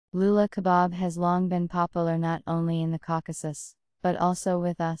Lula kebab has long been popular not only in the Caucasus, but also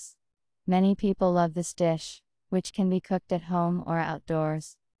with us. Many people love this dish, which can be cooked at home or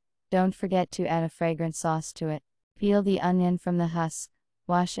outdoors. Don't forget to add a fragrant sauce to it. Peel the onion from the husk,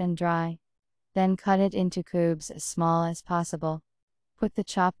 wash and dry. Then cut it into cubes as small as possible. Put the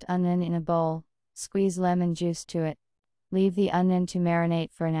chopped onion in a bowl, squeeze lemon juice to it. Leave the onion to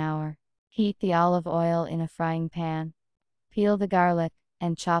marinate for an hour. Heat the olive oil in a frying pan. Peel the garlic,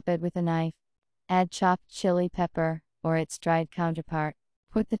 and chop it with a knife. Add chopped chili pepper, or its dried counterpart.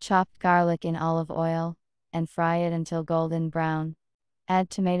 Put the chopped garlic in olive oil, and fry it until golden brown. Add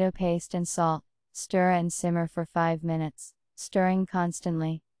tomato paste and salt. Stir and simmer for 5 minutes, stirring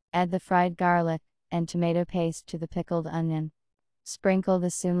constantly. Add the fried garlic and tomato paste to the pickled onion. Sprinkle the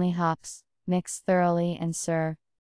suneli hops, mix thoroughly and serve.